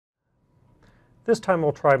This time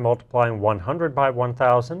we'll try multiplying 100 by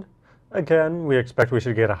 1,000. Again, we expect we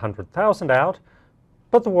should get 100,000 out,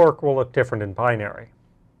 but the work will look different in binary.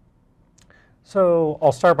 So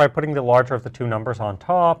I'll start by putting the larger of the two numbers on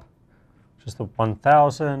top, which is the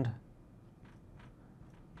 1,000.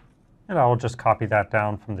 And I'll just copy that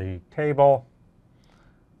down from the table.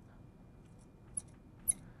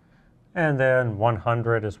 And then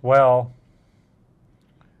 100 as well.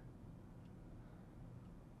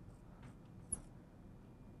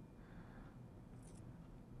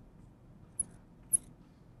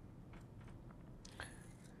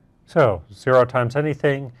 So 0 times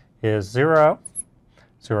anything is 0.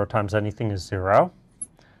 0 times anything is 0.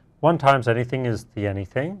 1 times anything is the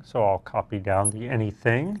anything, so I'll copy down the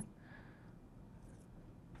anything.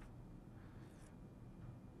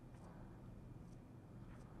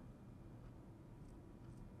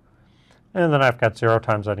 And then I've got 0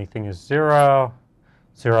 times anything is 0.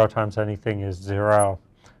 0 times anything is 0.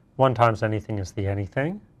 1 times anything is the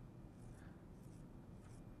anything.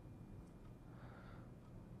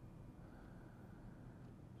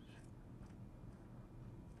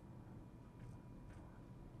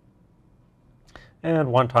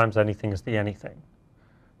 And 1 times anything is the anything.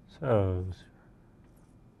 So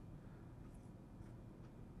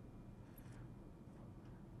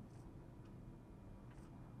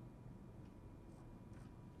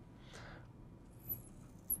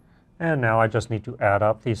and now I just need to add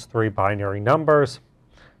up these three binary numbers.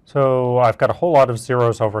 So I've got a whole lot of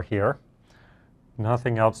zeros over here.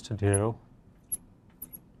 Nothing else to do.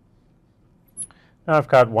 Now I've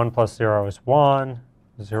got 1 plus 0 is 1,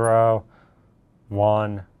 0,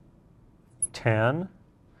 1, 10.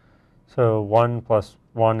 So 1 plus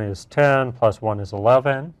 1 is 10, plus 1 is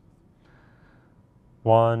 11.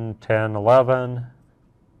 1, 10, 11.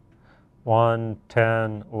 1,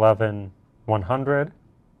 10, 11, 100.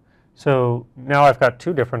 So now I've got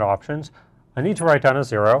two different options. I need to write down a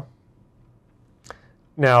 0.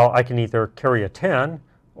 Now I can either carry a 10,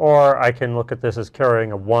 or I can look at this as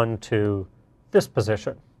carrying a 1 to this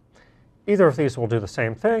position. Either of these will do the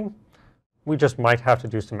same thing. We just might have to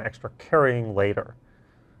do some extra carrying later.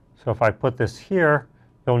 So if I put this here,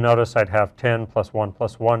 you'll notice I'd have 10 plus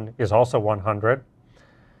 1 is also 100.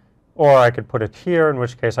 Or I could put it here, in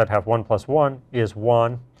which case I'd have 1 plus 1 is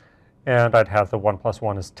 1. And I'd have the 1 plus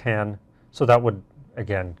 1 is 10. So that would,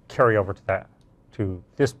 again, carry over to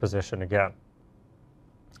this position again.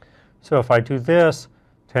 So if I do this,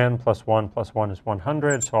 10 plus 1 is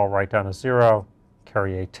 100. So I'll write down a 0,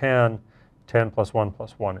 carry a 10. 10 plus 1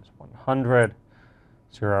 is 100.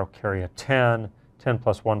 0, carry a 10. 10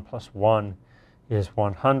 plus 1 is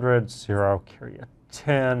 100. 0, carry a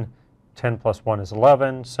 10. 10 plus 1 is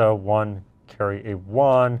 11. So 1, carry a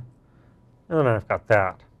 1. And then I've got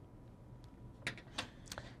that.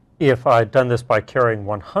 If I'd done this by carrying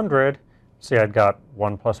 100, see I'd got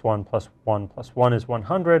 1 plus 1 is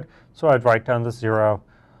 100. So I'd write down the 0.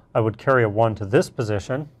 I would carry a 1 to this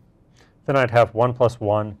position. Then I'd have 1 plus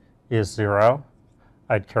 1 is 0.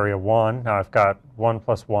 I'd carry a 1. Now I've got 1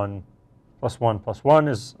 plus 1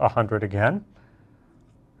 is 100 again.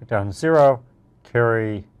 Write down 0,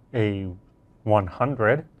 carry a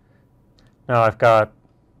 100. Now I've got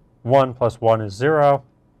 1 plus 1 is 0.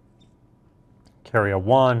 Carry a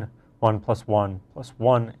 1. 1 plus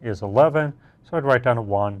 1 is 11. So I'd write down a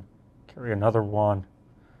 1, carry another 1.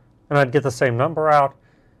 And I'd get the same number out,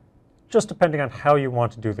 just depending on how you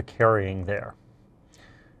want to do the carrying there.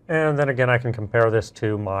 And then again, I can compare this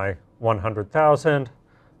to my 100,000.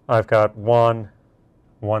 I've got 1,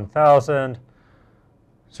 1,000,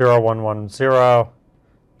 0, 1, 1, 0,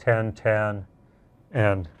 10, 10,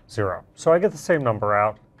 and 0. So I get the same number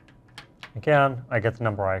out. Again, I get the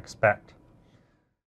number I expect.